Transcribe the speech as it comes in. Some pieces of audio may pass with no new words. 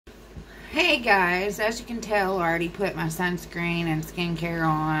Hey guys, as you can tell, I already put my sunscreen and skincare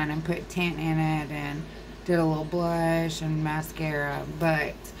on and put tint in it and did a little blush and mascara,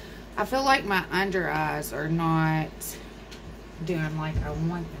 but I feel like my under eyes are not doing like I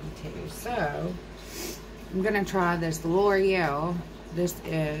want them to. So I'm gonna try this L'Oreal. This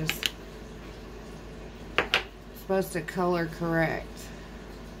is supposed to color correct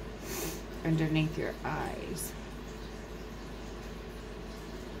underneath your eyes.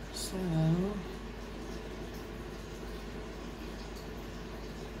 So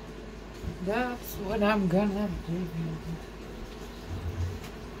that's what I'm gonna do.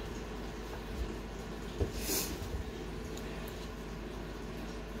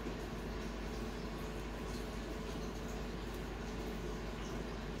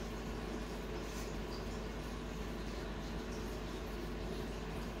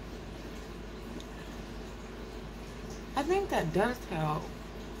 I think that does help.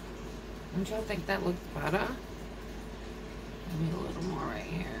 Don't y'all think that looks better? Maybe a little more right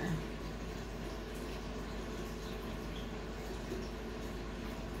here.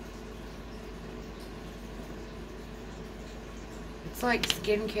 It's like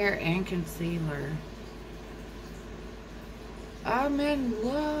skincare and concealer. I'm in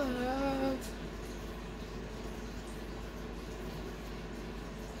love.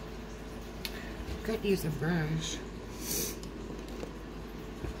 Could use a brush.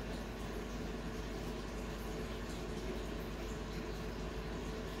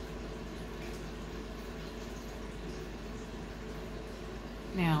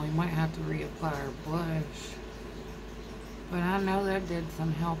 Now, we might have to reapply our blush. But I know that did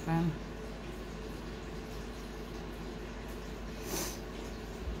some helping.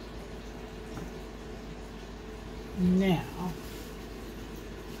 Now,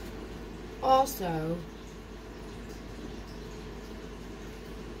 also,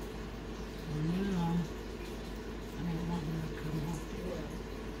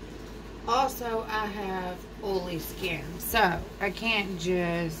 also, I have oily skin, so I can't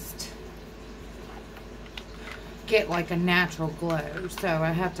just get like a natural glow. So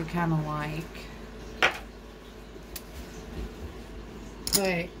I have to kind of like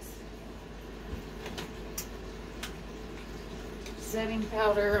put setting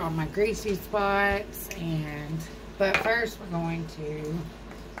powder on my greasy spots, but first we're going to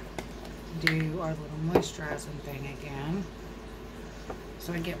do our little moisturizing thing again.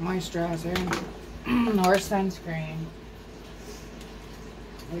 So I get moisturizer or sunscreen,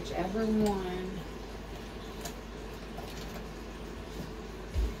 whichever one.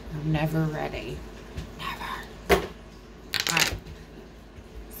 I'm never ready. Never. Alright.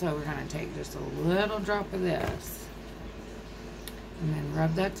 So we're going to take just a little drop of this and then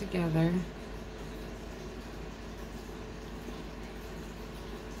rub that together.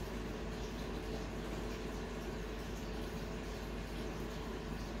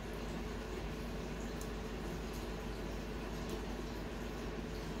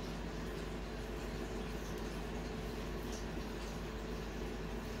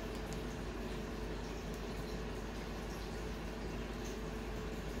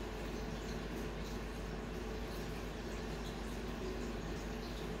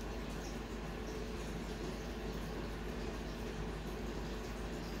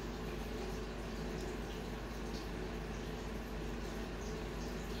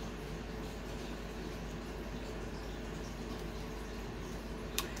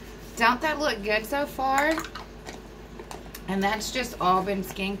 Don't that look good so far? And that's just Alban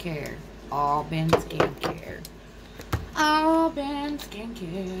Skincare. Alban Skincare. Alban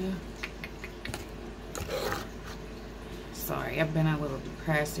Skincare. Sorry, I've been a little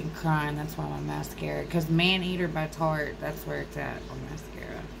depressed and crying. That's why my mascara. Because Maneater by Tarte, that's where it's at on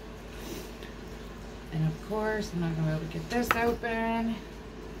mascara. And of course, I'm not going to be able to get this open.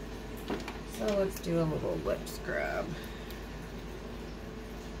 So let's do a little lip scrub.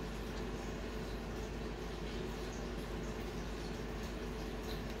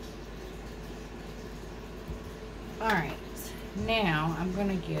 Alright, now I'm going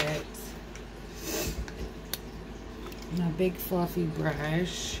to get my big fluffy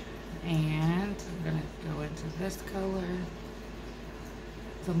brush and I'm going to go into this color,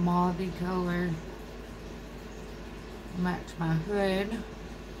 the mauvey color, match my hood.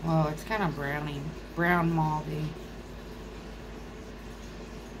 Well, it's kind of brown mauvey.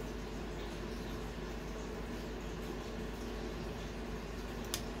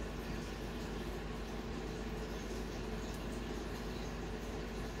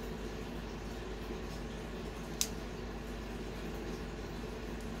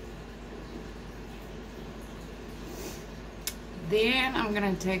 Then I'm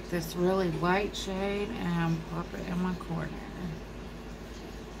going to take this really light shade and pop it in my corner.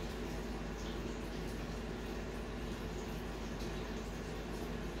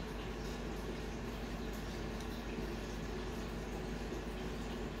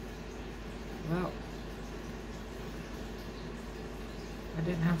 Well, if I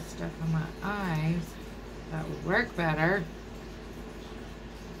didn't have stuff on my eyes, that would work better.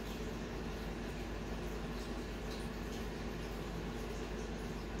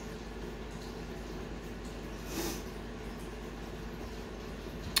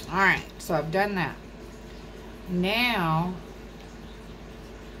 Alright, so I've done that. Now,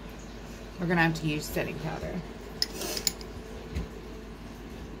 we're going to have to use setting powder.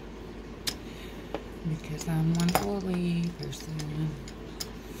 Because I'm one oily person.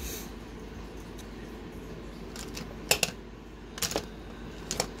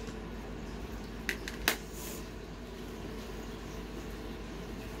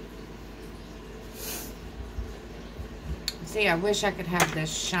 See, I wish I could have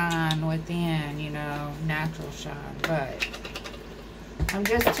this shine within, you know, natural shine, but I'm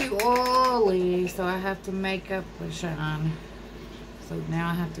just too oily, so I have to make up the shine. So now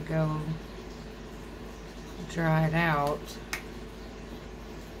I have to go dry it out.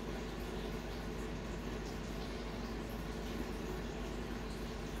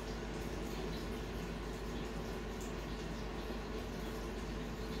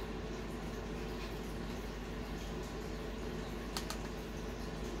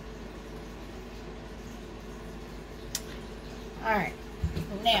 Alright,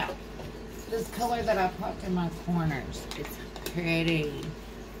 now, this color that I popped in my corners, it's pretty.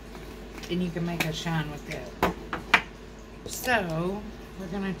 And you can make a shine with it. So, we're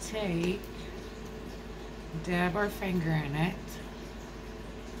going to dab our finger in it.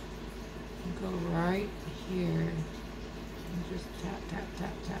 Go right here. And just tap, tap,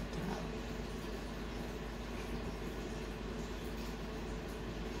 tap, tap, tap.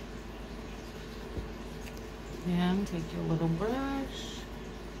 Then take your little brush.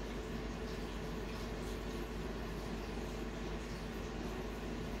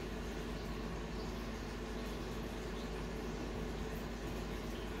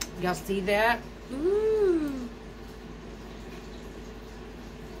 Y'all see that? Ooh.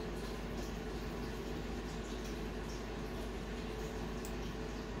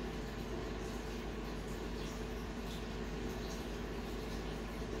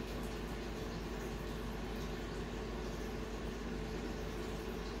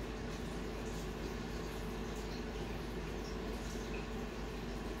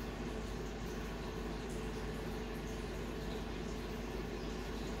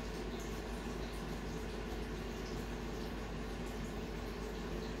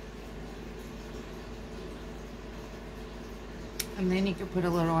 And then you can put a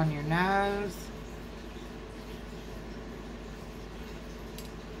little on your nose.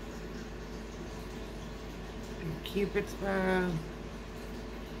 Your Cupid's bow.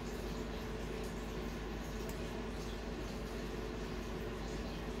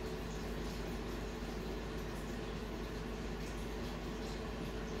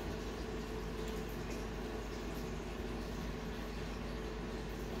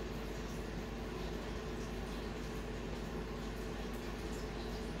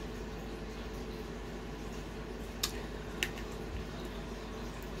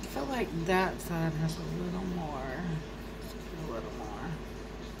 I feel like that side has a little more. Let's put a little more.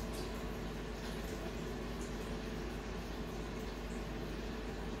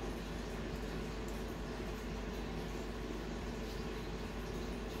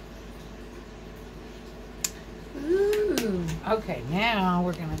 Ooh. Okay, now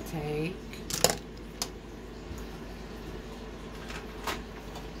we're gonna take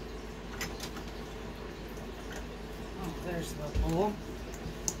there's the bowl.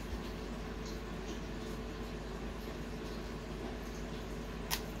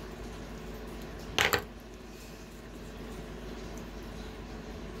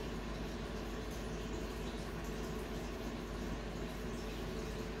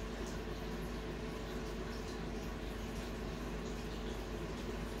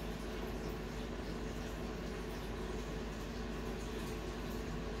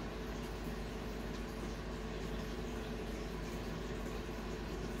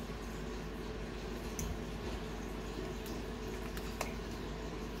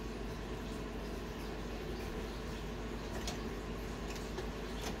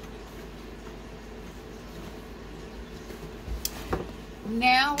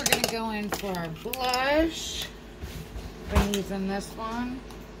 Now we're going to go in for our blush. I'm using this one.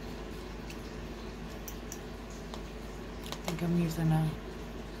 like I'm using a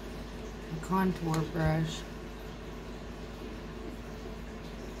contour brush.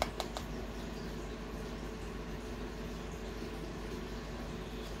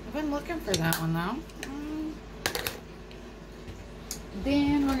 I've been looking for that one though.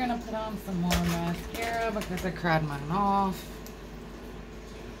 Then we're gonna put on some more mascara because I cried mine off.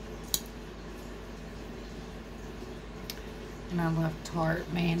 And I love Tarte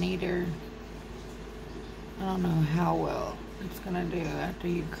Maneater. I don't know how well it's gonna do after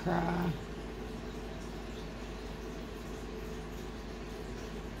you cry.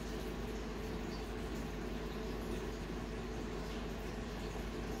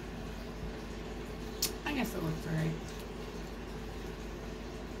 I guess it looks alright.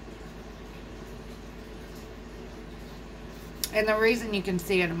 And the reason you can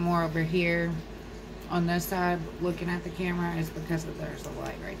see it more over here on this side looking at the camera is because there's a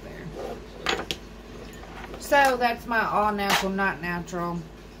light right there. So that's my all natural, not natural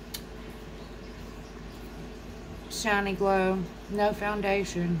Shiny Glow. No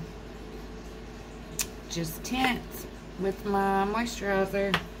foundation. Just tints with my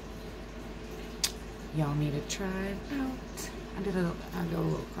moisturizer. Y'all need to try it out. I go a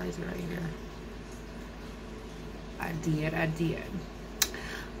little crazy right here. I did.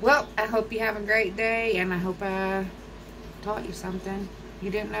 Well, I hope you have a great day, and I hope I taught you something. You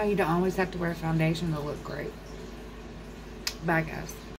didn't know you don't always have to wear foundation to look great. Bye, guys.